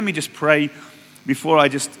Let me just pray before I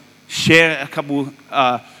just share a couple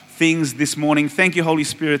things this morning. Thank you, Holy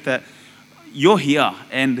Spirit, that you're here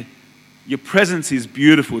and your presence is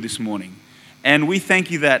beautiful this morning. And we thank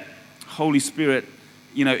you that, Holy Spirit,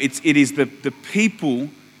 you know, it is the people,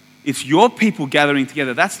 it's your people gathering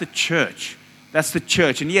together. That's the church. That's the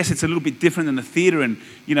church. And yes, it's a little bit different than the theater, and,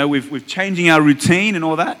 you know, we're changing our routine and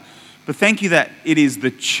all that. But thank you that it is the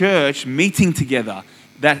church meeting together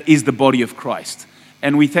that is the body of Christ.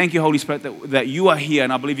 And we thank you, Holy Spirit, that you are here,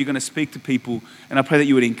 and I believe you're going to speak to people, and I pray that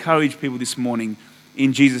you would encourage people this morning.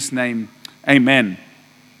 In Jesus' name, amen.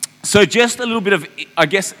 So just a little bit of, I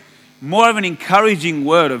guess, more of an encouraging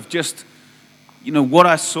word of just, you know, what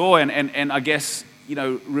I saw, and I guess, you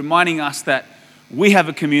know, reminding us that we have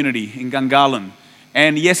a community in Gungahlin.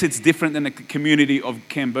 And yes, it's different than the community of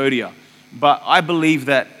Cambodia. But I believe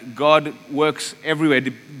that God works everywhere.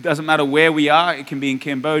 It doesn't matter where we are. It can be in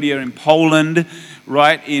Cambodia, in Poland,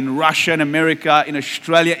 right? In Russia, in America, in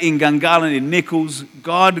Australia, in Gungahlin, in Nichols.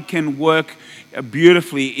 God can work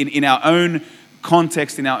beautifully in our own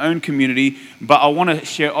context, in our own community. But I want to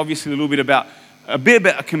share obviously a bit about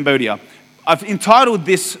Cambodia. I've titled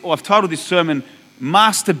this sermon,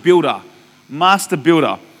 Master Builder. Master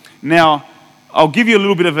Builder. Now, I'll give you a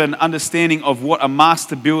little bit of an understanding of what a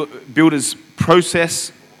master builder's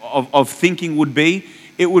process of thinking would be.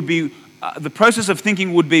 It would be, the process of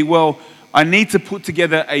thinking would be, well, I need to put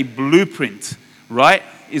together a blueprint, right?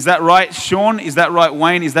 Is that right, Sean? Is that right,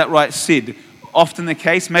 Wayne? Is that right, Sid? Often the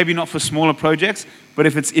case, maybe not for smaller projects, but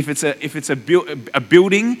if it's a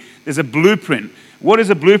building, there's a blueprint. What is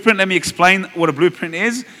a blueprint? Let me explain what a blueprint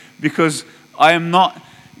is, because I am not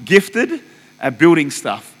gifted at building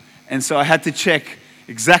stuff. And so I had to check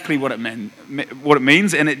exactly what it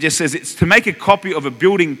means. And it just says it's to make a copy of a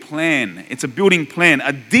building plan. It's a building plan,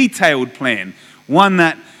 a detailed plan, one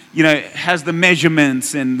that, you know, has the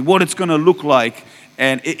measurements and what it's going to look like.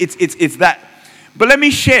 And it's that. But let me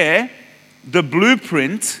share the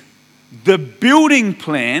blueprint, the building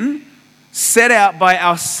plan set out by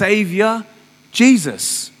our Savior,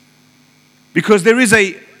 Jesus. Because there is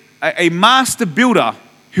a master builder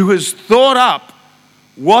who has thought up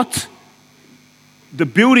what the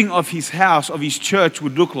building of his house, of his church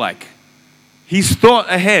would look like. He's thought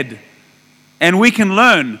ahead, and we can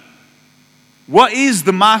learn what is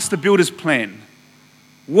the master builder's plan.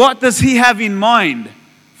 What does he have in mind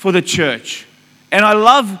for the church? And I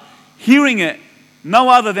love hearing it no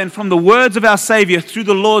other than from the words of our Savior through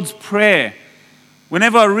the Lord's Prayer.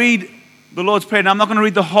 Whenever I read the Lord's Prayer, now I'm not going to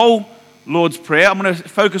read the whole Lord's Prayer. I'm going to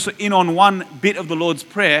focus in on one bit of the Lord's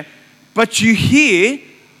Prayer. But you hear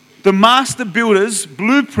the master builder's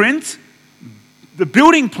blueprint, the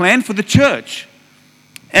building plan for the church.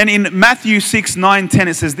 And in Matthew 6, 9, 10,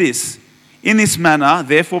 it says this: "In this manner,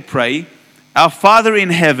 therefore pray, our Father in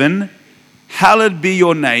heaven, hallowed be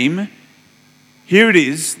your name." Here it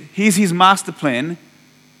is. Here's his master plan.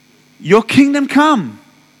 Your kingdom come.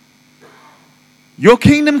 Your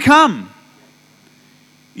kingdom come.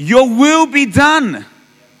 Your will be done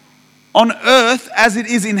on earth as it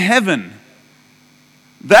is in heaven.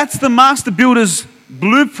 That's the master builder's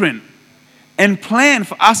blueprint and plan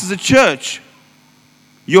for us as a church.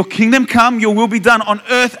 Your kingdom come, your will be done on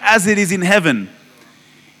earth as it is in heaven.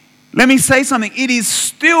 Let me say something. It is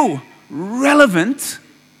still relevant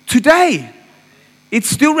today. It's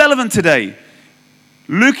still relevant today.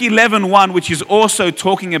 Luke 11:1, which is also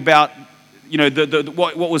talking about, you know,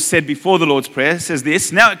 what was said before the Lord's Prayer, says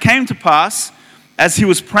this: "Now it came to pass, as he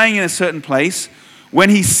was praying in a certain place, when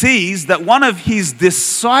he sees that one of his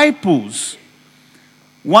disciples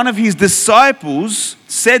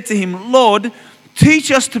said to him, 'Lord,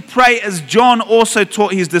 teach us to pray as John also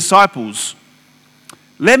taught his disciples.'"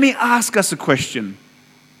 Let me ask us a question.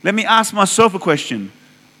 Let me ask myself a question.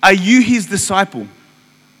 Are you his disciple?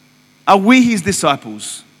 Are we his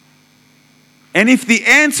disciples? And if the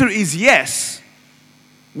answer is yes,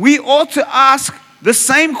 we ought to ask the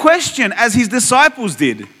same question as his disciples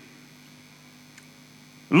did.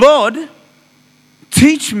 "Lord,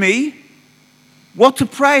 teach me what to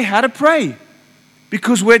pray, how to pray,"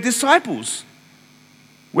 because we're disciples.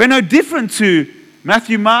 We're no different to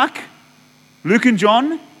Matthew, Mark, Luke, and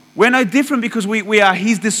John. We're no different because we are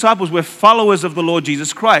his disciples. We're followers of the Lord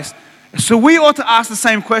Jesus Christ. So we ought to ask the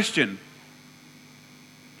same question.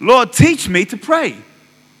 "Lord, teach me to pray."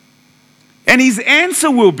 And his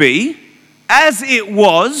answer will be, as it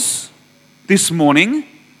was this morning,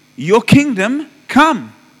 "Your kingdom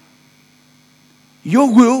come.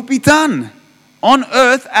 Your will be done on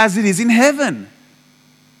earth as it is in heaven."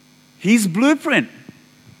 His blueprint.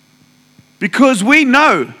 Because we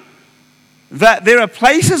know that there are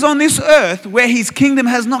places on this earth where his kingdom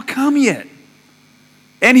has not come yet.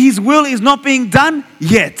 And his will is not being done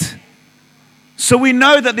yet. So we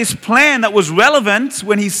know that this plan that was relevant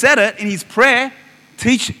when he said it in his prayer,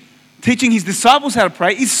 teaching his disciples how to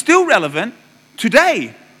pray, is still relevant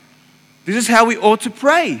today. This is how we ought to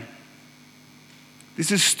pray.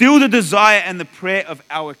 This is still the desire and the prayer of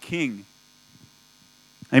our King.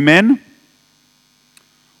 Amen?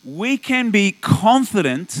 We can be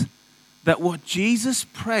confident that what Jesus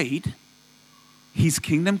prayed, his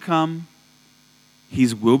kingdom come,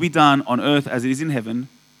 his will be done on earth as it is in heaven,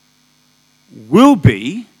 will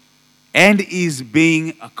be and is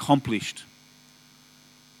being accomplished.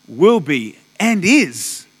 Will be and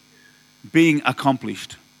is being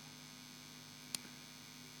accomplished.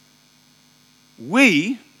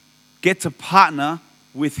 We get to partner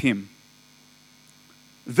with him.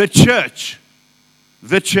 The church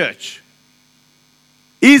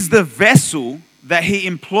is the vessel that he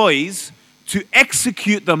employs to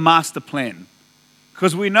execute the master plan.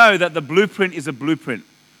 Because we know that the blueprint is a blueprint.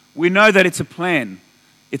 We know that it's a plan.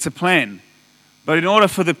 It's a plan. But in order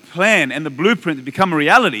for the plan and the blueprint to become a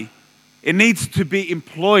reality, it needs to be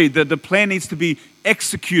employed. The plan needs to be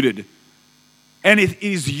executed. And it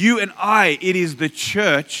is you and I, it is the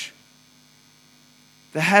church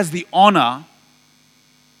that has the honor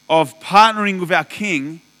of partnering with our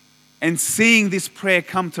King and seeing this prayer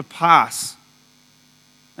come to pass.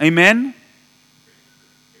 Amen?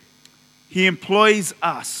 He employs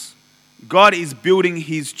us. God is building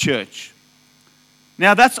his church.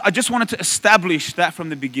 Now I just wanted to establish that from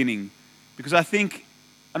the beginning, because I think,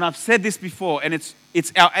 and I've said this before, and it's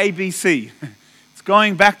our ABC. It's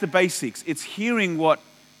going back to basics. It's hearing what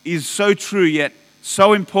is so true yet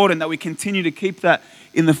so important that we continue to keep that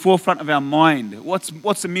in the forefront of our mind. What's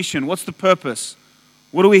the mission? What's the purpose?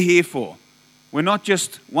 What are we here for? We're not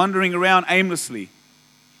just wandering around aimlessly.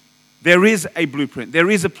 There is a blueprint. There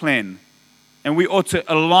is a plan. And we ought to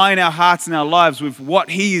align our hearts and our lives with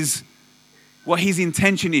what his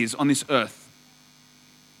intention is on this earth.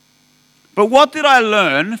 But what did I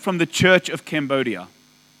learn from the church of Cambodia?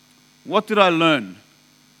 What did I learn?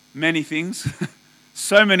 Many things.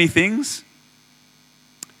 So many things.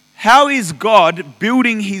 How is God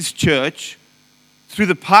building his church through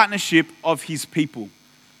the partnership of his people?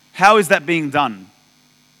 How is that being done?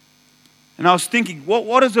 And I was thinking,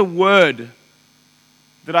 what is a word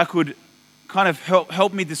that I could kind of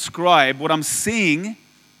help me describe what I'm seeing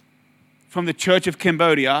from the church of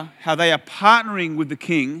Cambodia, how they are partnering with the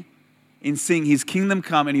King in seeing his kingdom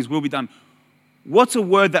come and his will be done. What's a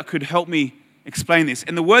word that could help me explain this?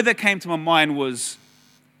 And the word that came to my mind was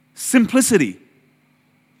simplicity.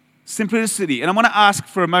 Simplicity. And I want to ask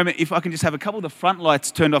for a moment if I can just have a couple of the front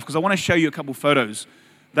lights turned off, because I want to show you a couple of photos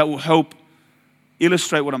that will help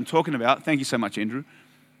illustrate what I'm talking about. Thank you so much, Andrew.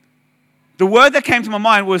 The word that came to my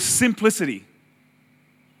mind was simplicity.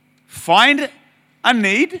 Find a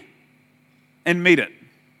need and meet it.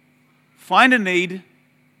 Find a need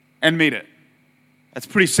and meet it. That's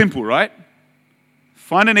pretty simple, right?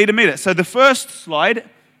 Find a need and meet it. So the first slide,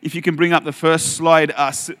 if you can bring up the first slide.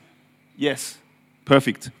 Yes,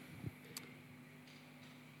 perfect.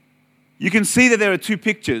 You can see that there are two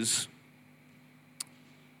pictures.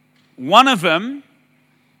 One of them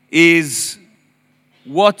is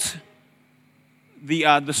what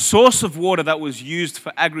the source of water that was used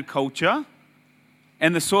for agriculture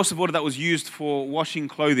and the source of water that was used for washing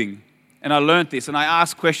clothing. And I learned this and I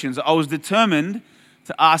asked questions. I was determined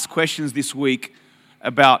to ask questions this week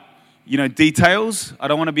about, details. I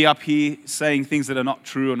don't want to be up here saying things that are not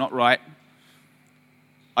true or not right.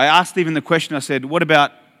 I asked even the question, I said, what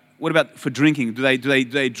about for drinking? Do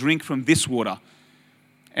they drink from this water?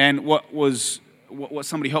 And what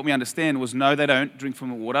somebody helped me understand was, no, they don't drink from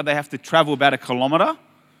the water. They have to travel about 1 kilometer,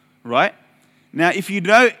 right? Now,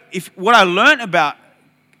 if what I learned about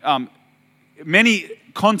many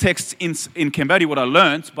contexts in Cambodia, what I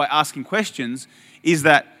learned by asking questions is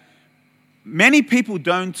that many people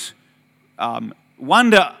don't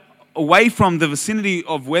wander away from the vicinity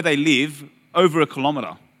of where they live over 1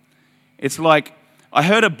 kilometer. It's like, I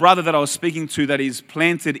heard a brother that I was speaking to that is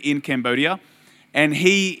planted in Cambodia, and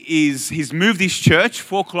he's moved his church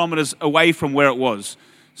 4 kilometers away from where it was.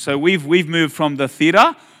 So we've moved from the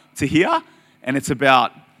theater to here, and it's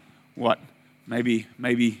about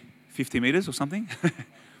maybe 50 meters or something.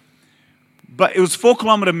 But it was 4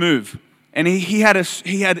 kilometer move, and he had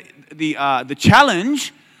the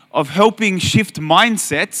challenge of helping shift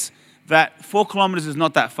mindsets that 4 kilometers is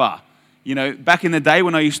not that far. Back in the day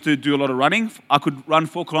when I used to do a lot of running, I could run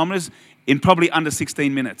 4 kilometers in probably under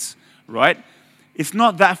 16 minutes, right? It's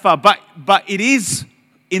not that far, but it is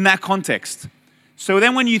in that context. So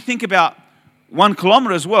then when you think about 1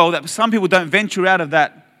 kilometer as well, that some people don't venture out of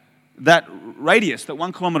that radius, that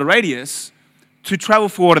 1 kilometer radius, to travel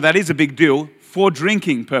for water. That is a big deal for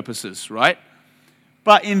drinking purposes, right?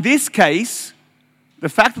 But in this case, the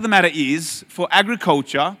fact of the matter is, for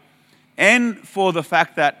agriculture and for the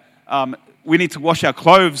fact that we need to wash our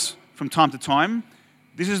clothes from time to time,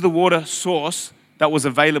 this is the water source that was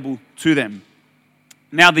available to them.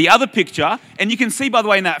 Now, the other picture, and you can see, by the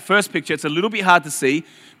way, in that first picture, it's a little bit hard to see,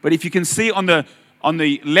 but if you can see on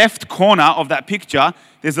the left corner of that picture,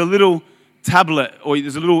 there's a little tablet, or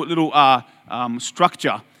there's a little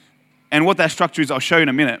structure. And what that structure is, I'll show you in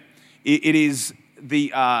a minute. It is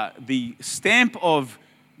the stamp of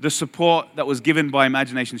the support that was given by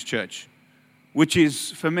Imaginations Church, which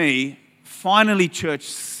is, for me, finally, church,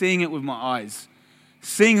 seeing it with my eyes,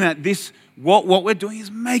 seeing that what we're doing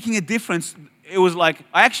is making a difference. It was like,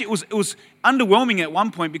 it was underwhelming at one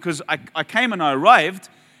point, because I came and I arrived,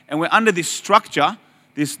 and we're under this structure,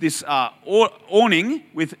 this awning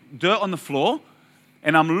with dirt on the floor,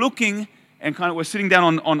 and I'm looking, and we're sitting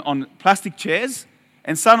down on plastic chairs,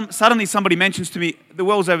 and suddenly somebody mentions to me, the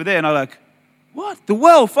well's over there, and I'm like, what? The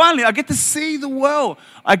well, finally, I get to see the well.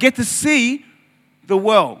 I get to see the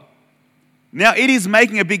well. Now, it is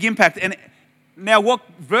making a big impact. And now what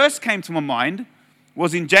verse came to my mind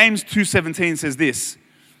was in James 2:17 says this,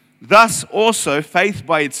 thus also faith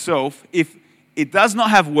by itself, if it does not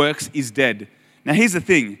have works, is dead. Now, here's the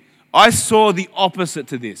thing. I saw the opposite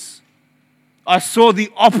to this. I saw the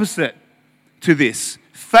opposite to this.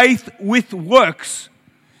 Faith with works,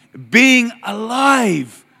 being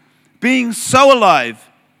alive, being so alive.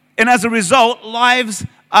 And as a result, lives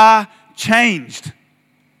are changed.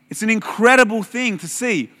 It's an incredible thing to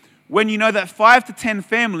see when you know that 5 to 10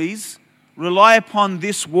 families rely upon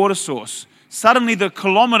this water source. Suddenly the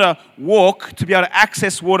kilometer walk to be able to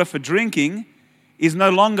access water for drinking is no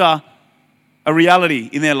longer a reality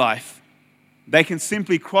in their life. They can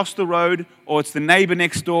simply cross the road, or it's the neighbor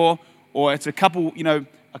next door, or it's a couple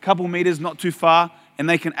meters not too far, and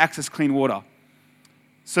they can access clean water.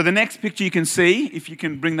 So the next picture you can see, if you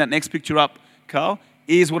can bring that next picture up, Carl,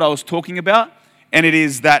 is what I was talking about. And it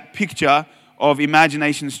is that picture of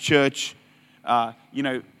Imaginations Church,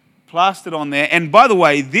 plastered on there. And by the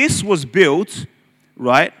way, this was built,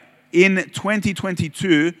 right, in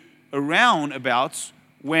 2022, around about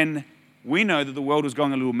when we know that the world was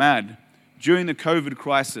going a little mad. During the COVID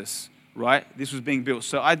crisis, right, this was being built.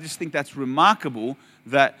 So I just think that's remarkable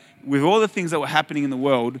that with all the things that were happening in the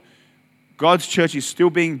world, God's church is still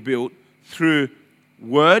being built through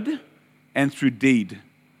word and through deed,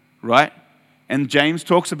 right? And James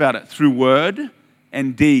talks about it through word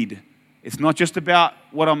and deed. It's not just about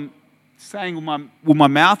what I'm saying with my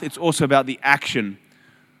mouth, it's also about the action.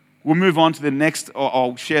 We'll move on to the next, or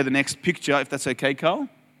I'll share the next picture, if that's okay, Carl.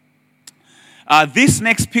 This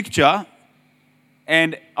next picture,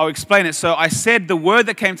 and I'll explain it. So I said the word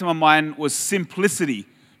that came to my mind was simplicity.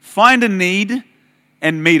 Find a need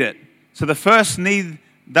and meet it. So the first need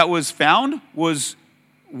that was found was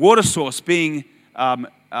water source being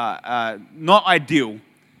not ideal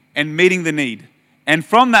and meeting the need. And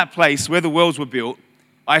from that place where the wells were built,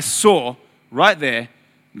 I saw right there,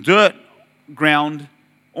 dirt, ground,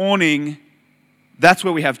 awning. That's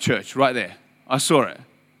where we have church, right there. I saw it.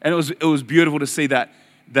 And it was beautiful to see that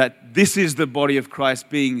this is the body of Christ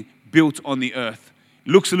being built on the earth.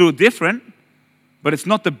 It looks a little different, but it's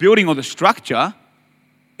not the building or the structure.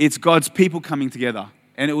 It's God's people coming together.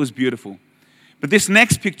 And it was beautiful. But this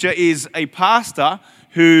next picture is a pastor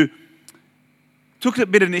who took a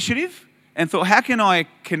bit of initiative and thought, how can I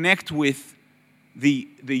connect with the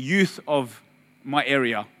youth of my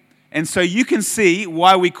area? And so you can see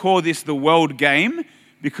why we call this the world game,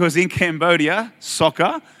 because in Cambodia,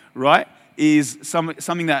 soccer, right, is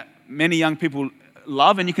something that many young people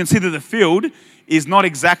love. And you can see that the field is not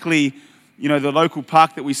exactly, the local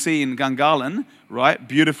park that we see in Gungahlin, right,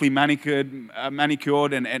 beautifully manicured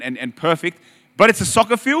and perfect. But it's a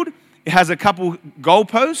soccer field. It has a couple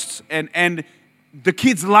goalposts, and the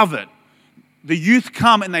kids love it. The youth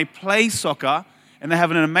come and they play soccer, and they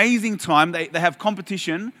have an amazing time. They have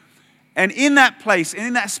competition. And in that place, and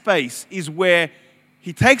in that space, is where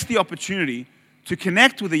he takes the opportunity to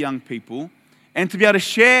connect with the young people and to be able to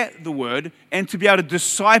share the word and to be able to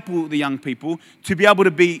disciple the young people, to be able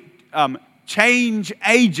to be change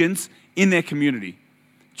agents in their community.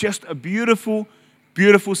 Just a beautiful,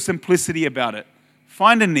 beautiful simplicity about it.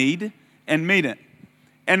 Find a need and meet it.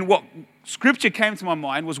 And what scripture came to my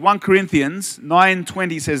mind was 1 Corinthians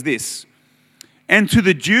 9:20 says this, and to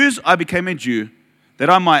the Jews I became a Jew, that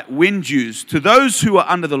I might win Jews. To those who are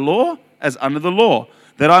under the law, as under the law,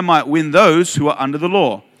 that I might win those who are under the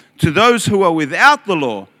law. To those who are without the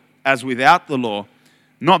law, as without the law,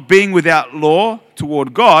 not being without law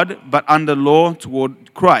toward God, but under law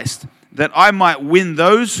toward Christ, that I might win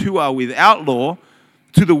those who are without law.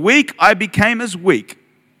 To the weak I became as weak,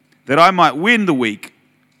 that I might win the weak.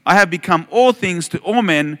 I have become all things to all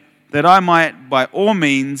men, that I might by all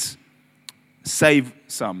means save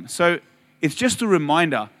some. So it's just a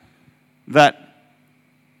reminder that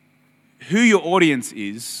who your audience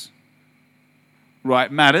is,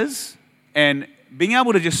 right, matters. And being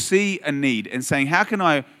able to just see a need and saying, how can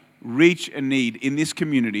I reach a need in this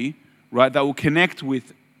community, right, that will connect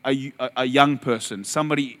with a young person,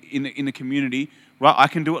 somebody in the community, right? I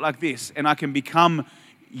can do it like this, and I can become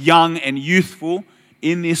young and youthful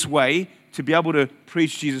in this way to be able to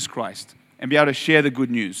preach Jesus Christ and be able to share the good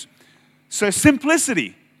news. So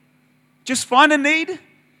simplicity. Just find a need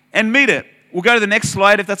and meet it. We'll go to the next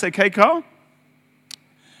slide if that's okay, Carl.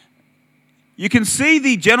 You can see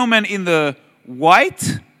the gentleman in the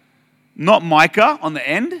white, not Micah on the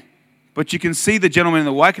end, but you can see the gentleman in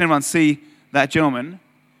the white. Can everyone see that gentleman?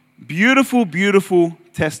 Beautiful, beautiful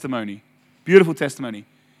testimony. Beautiful testimony.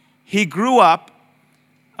 He grew up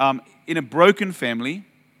in a broken family.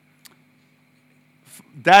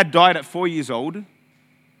 Dad died at 4 years old.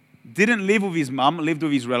 Didn't live with his mum, lived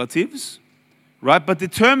with his relatives, right? But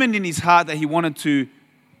determined in his heart that he wanted to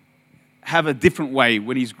have a different way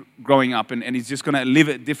when he's growing up, and he's just going to live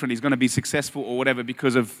it different. He's going to be successful or whatever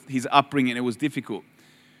because of his upbringing. It was difficult,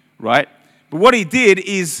 right? But what he did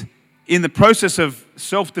is, in the process of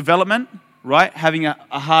self-development, right, having a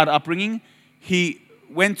hard upbringing, he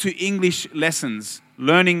went to English lessons,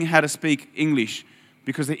 learning how to speak English,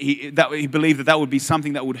 because he believed that would be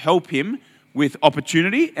something that would help him with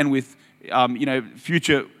opportunity and with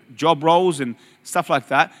future job roles and stuff like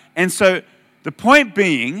that. And so the point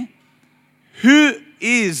being, who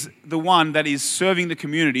is the one that is serving the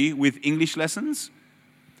community with English lessons?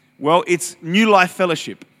 Well, it's New Life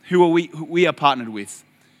Fellowship, who we are partnered with.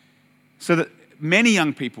 So that many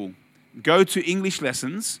young people go to English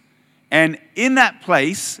lessons, and in that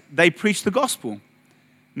place, they preach the gospel.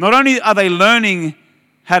 Not only are they learning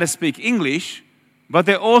how to speak English, but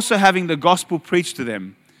they're also having the gospel preached to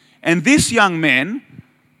them. And this young man,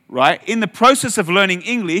 right, in the process of learning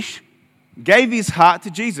English, gave his heart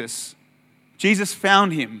to Jesus. Jesus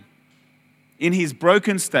found him in his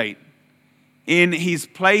broken state, in his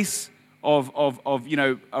place of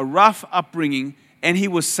a rough upbringing, and he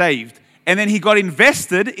was saved. And then he got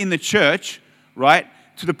invested in the church, right,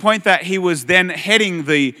 to the point that he was then heading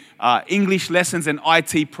the English lessons and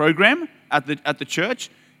IT program at the church,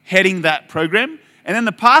 heading that program. And then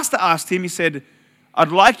the pastor asked him, he said,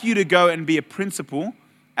 I'd like you to go and be a principal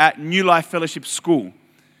at New Life Fellowship School,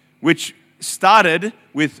 which started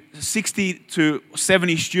with 60 to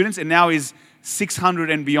 70 students and now is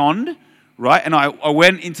 600 and beyond, right? And I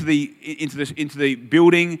went into the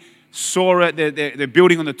building, saw it. They're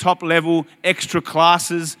building on the top level, extra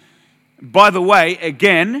classes. By the way,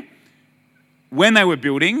 again, when they were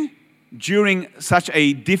building, during such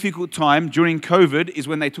a difficult time, during COVID, is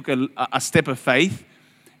when they took a step of faith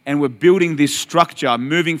and were building this structure,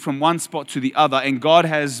 moving from one spot to the other. And God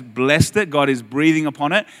has blessed it. God is breathing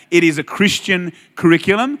upon it. It is a Christian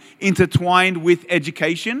curriculum intertwined with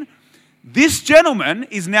education. This gentleman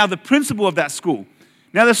is now the principal of that school.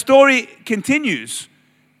 Now the story continues.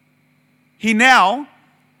 He now,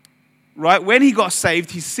 right, when he got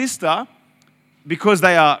saved, his sister, because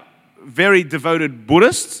they are very devoted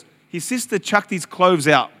Buddhists, his sister chucked his clothes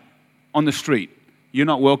out on the street. You're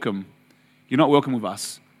not welcome. You're not welcome with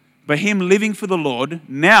us. But him living for the Lord,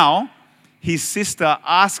 now his sister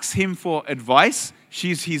asks him for advice.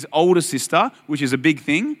 She's his older sister, which is a big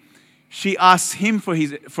thing. She asks him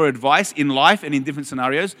for advice in life and in different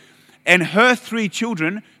scenarios. And her 3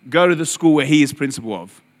 children go to the school where he is principal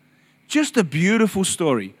of. Just a beautiful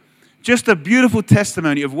story. Just a beautiful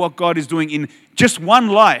testimony of what God is doing in just one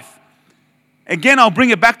life. Again, I'll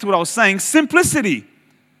bring it back to what I was saying. Simplicity.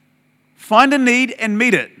 Find a need and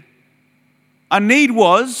meet it. A need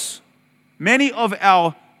was, many of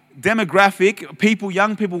our demographic people,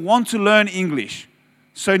 young people, want to learn English.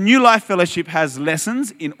 So New Life Fellowship has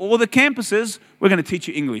lessons in all the campuses. We're going to teach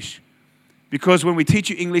you English. Because when we teach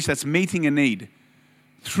you English, that's meeting a need.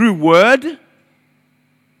 Through word,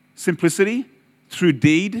 simplicity. Through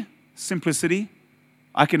deed, simplicity.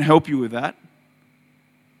 I can help you with that.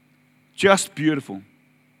 Just beautiful.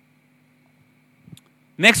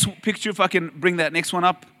 Next picture, if I can bring that next one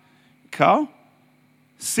up, Carl.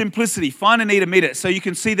 Simplicity. Find a need and meet it. So you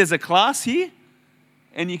can see there's a class here,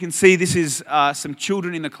 and you can see this is some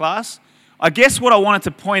children in the class. I guess what I wanted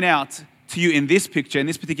to point out to you in this picture, in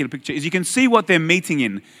this particular picture, is you can see what they're meeting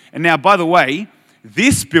in. And now, by the way,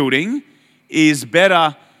 this building is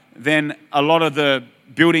better than a lot of the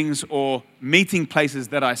buildings or meeting places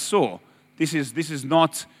that I saw. This is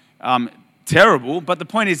not terrible, but the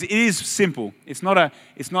point is, it is simple. It's not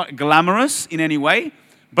glamorous in any way,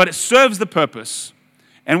 but it serves the purpose.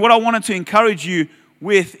 And what I wanted to encourage you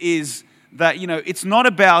with is that, it's not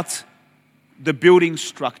about the building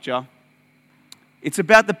structure. It's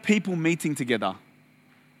about the people meeting together.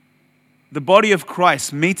 The body of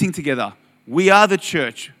Christ meeting together. We are the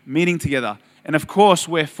church meeting together. And of course,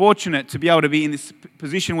 we're fortunate to be able to be in this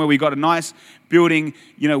position where we've got a nice building,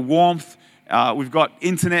 warmth, we've got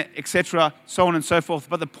internet, etc., so on and so forth.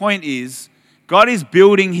 But the point is, God is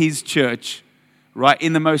building His church, right,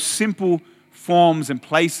 in the most simple forms and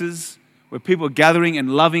places where people are gathering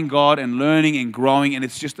and loving God and learning and growing. And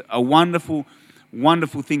it's just a wonderful,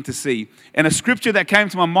 wonderful thing to see. And a scripture that came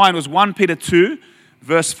to my mind was 1 Peter 2,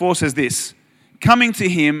 verse 4 says this: coming to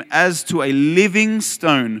Him as to a living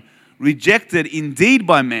stone, rejected indeed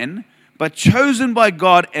by men, but chosen by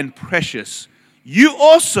God and precious. You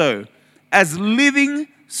also, as living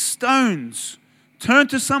stones. Turn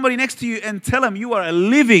to somebody next to you and tell them you're a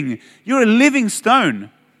living stone.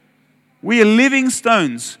 We are living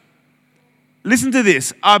stones. Listen to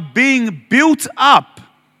this, are being built up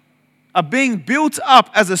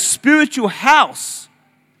as a spiritual house.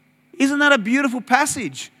 Isn't that a beautiful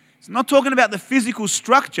passage? It's not talking about the physical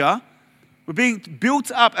structure. We're being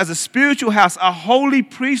built up as a spiritual house, a holy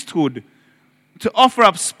priesthood, to offer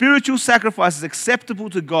up spiritual sacrifices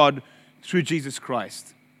acceptable to God through Jesus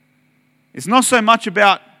Christ. It's not so much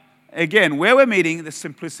about, again, where we're meeting, the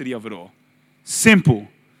simplicity of it all. Simple.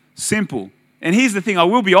 And here's the thing, I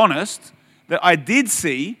will be honest, that I did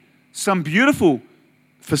see some beautiful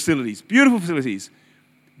facilities,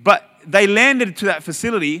 but they landed to that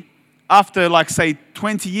facility after, say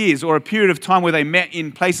 20 years or a period of time where they met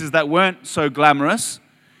in places that weren't so glamorous,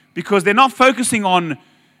 because they're not focusing on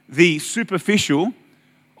the superficial,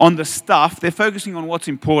 on the stuff. They're focusing on what's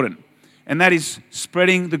important, and that is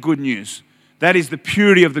spreading the good news. That is the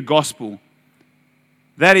purity of the gospel.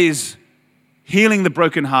 That is healing the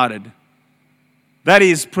brokenhearted. That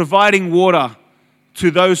is providing water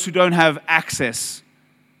to those who don't have access.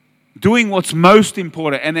 Doing what's most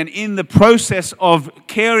important. And then in the process of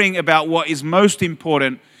caring about what is most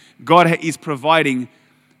important, God is providing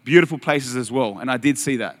beautiful places as well. And I did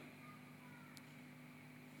see that.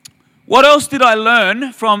 What else did I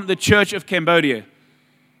learn from the Church of Cambodia?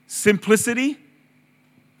 Simplicity,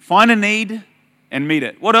 find a need, and meet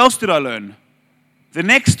it. What else did I learn? The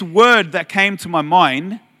next word that came to my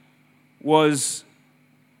mind was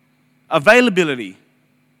availability.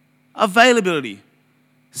 Availability.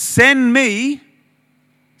 Send me,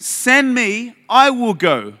 I will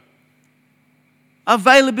go.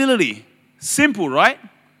 Availability. Simple, right?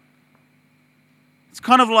 It's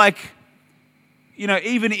kind of like,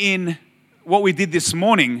 even in what we did this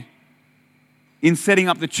morning in setting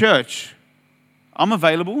up the church. I'm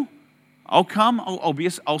available. I'll come.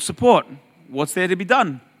 I'll support. What's there to be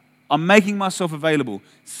done? I'm making myself available.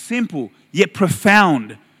 Simple, yet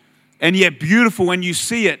profound, and yet beautiful when you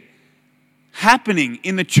see it happening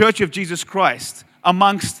in the Church of Jesus Christ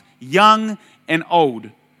amongst young and old.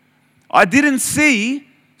 I didn't see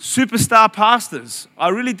superstar pastors. I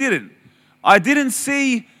really didn't. I didn't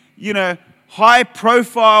see,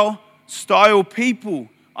 high-profile style people.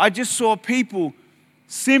 I just saw people,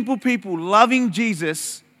 simple people, loving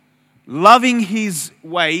Jesus, loving His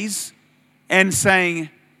ways, and saying,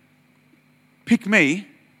 pick me,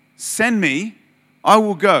 send me, I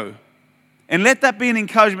will go. And let that be an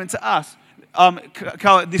encouragement to us.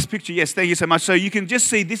 Carl, this picture, yes, thank you so much. So you can just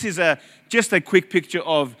see, this is just a quick picture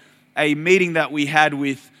of a meeting that we had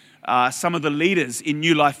with some of the leaders in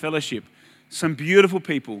New Life Fellowship. Some beautiful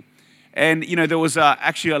people. And, there was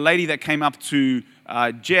actually a lady that came up to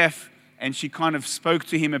Jeff, and she kind of spoke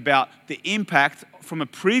to him about the impact from a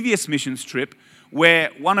previous missions trip where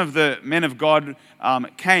one of the men of God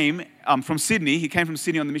came from Sydney. He came from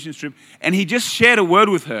Sydney on the missions trip, and he just shared a word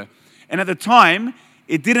with her. And at the time,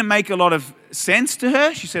 it didn't make a lot of sense to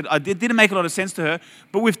her. She said, it didn't make a lot of sense to her.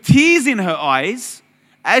 But with tears in her eyes,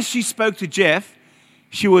 as she spoke to Jeff,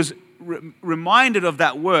 she was reminded of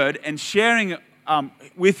that word and sharing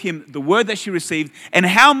with him the word that she received and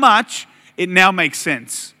how much it now makes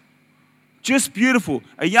sense. Just beautiful.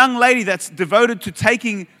 A young lady that's devoted to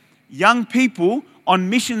taking young people on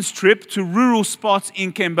missions trip to rural spots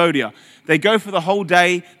in Cambodia. They go for the whole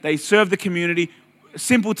day. They serve the community.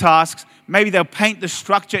 Simple tasks. Maybe they'll paint the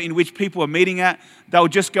structure in which people are meeting at. They'll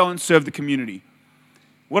just go and serve the community.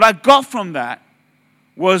 What I got from that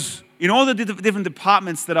was, in all the different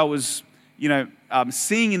departments that I was,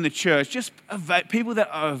 seeing in the church, just people that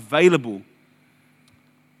are available.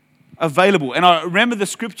 And I remember the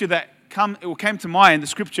scripture that came to mind. The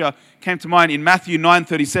scripture came to mind in Matthew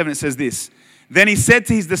 9:37. It says this: "Then he said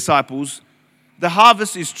to his disciples, 'The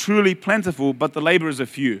harvest is truly plentiful, but the laborers are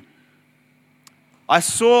few.'" I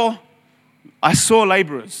saw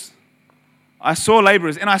laborers.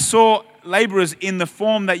 And I saw laborers in the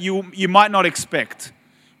form that you might not expect,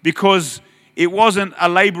 because it wasn't a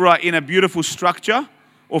laborer in a beautiful structure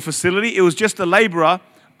or facility. It was just a laborer,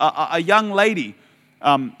 a young lady.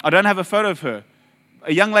 I don't have a photo of her.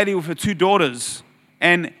 A young lady with her 2 daughters.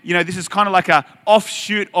 And, this is kind of like a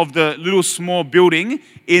offshoot of the little small building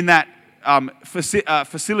in that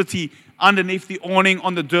facility underneath the awning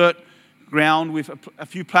on the dirt ground with a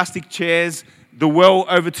few plastic chairs, the well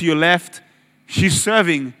over to your left. She's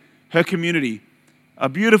serving her community. A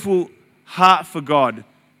beautiful heart for God.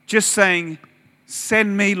 Just saying,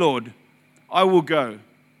 "Send me, Lord, I will go."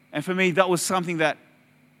 And for me, that was something that,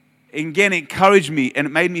 again, encouraged me, and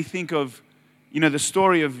it made me think of, the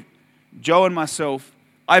story of Joe and myself.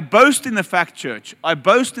 I boast in the fact, church,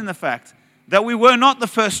 that we were not the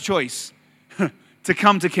first choice to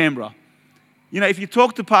come to Canberra. If you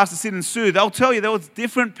talk to Pastor Sid and Sue, they'll tell you there was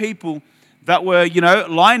different people that were,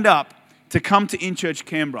 lined up to come to In-Church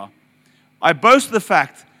Canberra. I boast the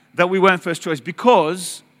fact that we weren't first choice,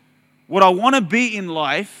 because what I want to be in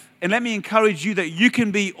life, and let me encourage you that you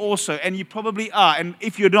can be also, and you probably are, and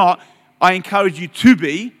if you're not, I encourage you to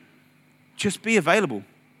be, just be available.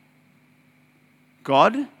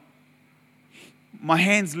 God, my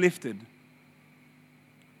hand's lifted.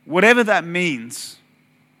 Whatever that means,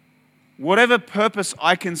 whatever purpose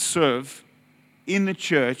I can serve in the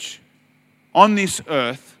church, on this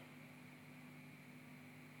earth,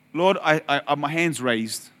 Lord, my hand's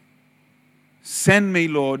raised. Send me,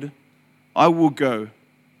 Lord. I will go.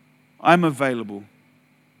 I'm available.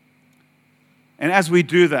 And as we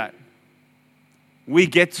do that, we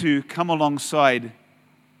get to come alongside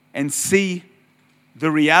and see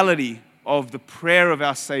the reality of the prayer of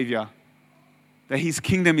our Savior, that His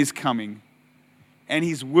kingdom is coming and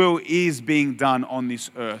His will is being done on this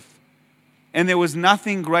earth. And there was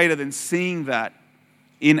nothing greater than seeing that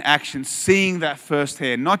in action, seeing that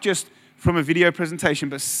firsthand, not just from a video presentation,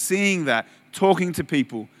 but seeing that, talking to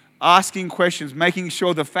people, asking questions, making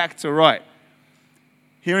sure the facts are right.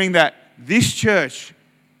 Hearing that this church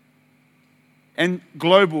and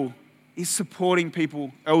global is supporting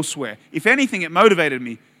people elsewhere. If anything, it motivated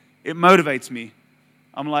me. It motivates me.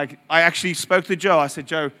 I actually spoke to Joe. I said,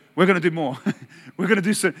 "Joe, we're going to do more. We're going to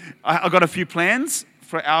do so." I got a few plans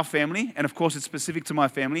for our family, and of course it's specific to my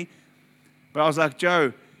family. But I was like,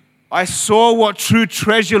 "Joe, I saw what true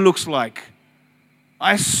treasure looks like.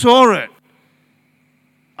 I saw it.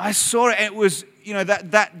 It was,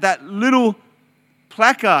 that little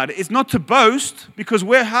placard. It's not to boast, because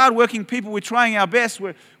we're hardworking people. We're trying our best.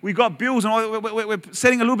 We got bills, and we're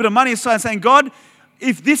setting a little bit of money aside and saying, "God,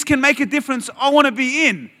 if this can make a difference, I want to be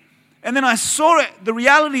in." And then I saw it, the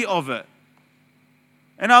reality of it.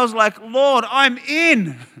 And I was like, "Lord, I'm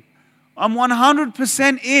in. I'm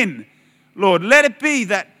 100% in. Lord, let it be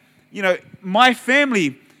that, my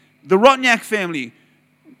family, the Wrotniak family,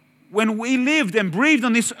 when we lived and breathed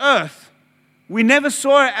on this earth, we never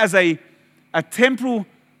saw it as a temporal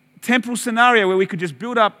scenario where we could just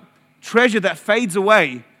build up treasure that fades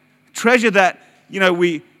away, treasure that,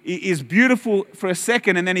 is beautiful for a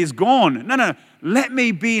second and then is gone. No. Let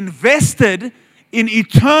me be invested in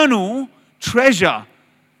eternal treasure,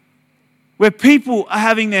 where people are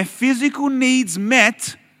having their physical needs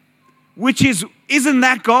met, which isn't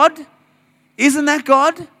that God? Isn't that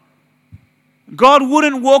God? God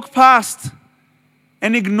wouldn't walk past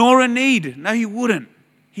and ignore a need. No, He wouldn't.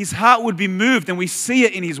 His heart would be moved, and we see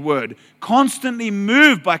it in His word. Constantly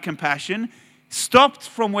moved by compassion, stopped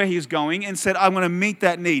from where He's going and said, "I'm going to meet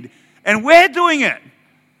that need." And we're doing it.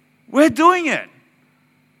 We're doing it.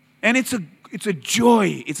 And it's a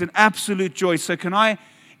joy. It's an absolute joy. So can I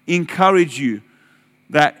encourage you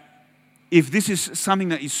that if this is something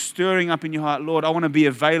that is stirring up in your heart, Lord, I want to be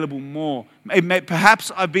available more. Perhaps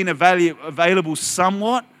I've been available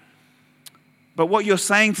somewhat, but what you're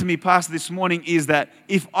saying to me, Pastor, this morning is that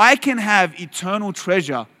if I can have eternal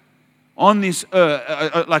treasure on this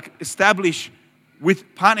earth, establish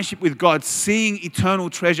with partnership with God, seeing eternal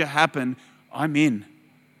treasure happen, I'm in.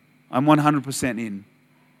 I'm 100% in.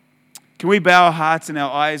 Can we bow our hearts and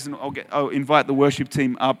our eyes, and I'll invite the worship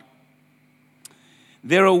team up.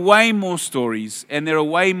 There are way more stories, and there are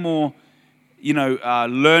way more,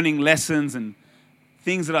 learning lessons and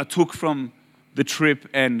things that I took from the trip.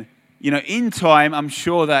 And, in time, I'm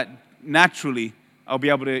sure that naturally I'll be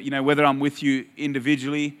able to, whether I'm with you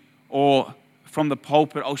individually or from the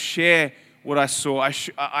pulpit, I'll share what I saw.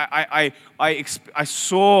 I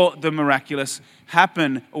saw the miraculous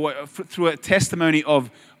happen through a testimony of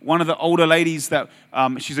one of the older ladies that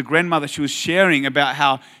she's a grandmother. She was sharing about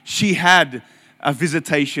how she had a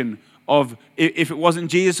visitation of, if it wasn't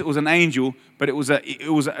Jesus, it was an angel, but it was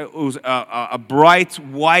a bright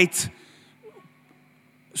white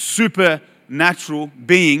supernatural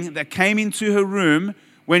being that came into her room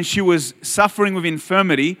when she was suffering with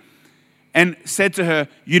infirmity and said to her,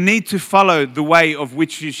 you need to follow the way of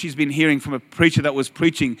which she's been hearing from a preacher that was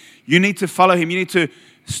preaching. You need to follow him. You need to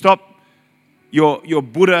stop your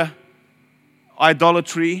Buddha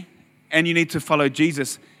idolatry, and you need to follow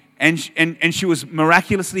Jesus. And she was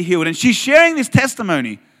miraculously healed. And she's sharing this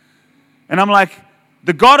testimony. And I'm like,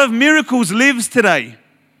 the God of miracles lives today.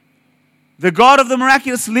 The God of the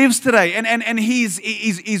miraculous lives today. And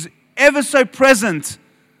he's ever so present.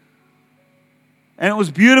 And it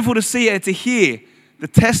was beautiful to see and to hear the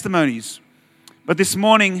testimonies. But this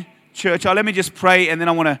morning, church, let me just pray, and then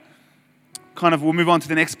I want to we'll move on to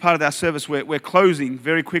the next part of our service. We're closing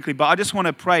very quickly, but I just want to pray.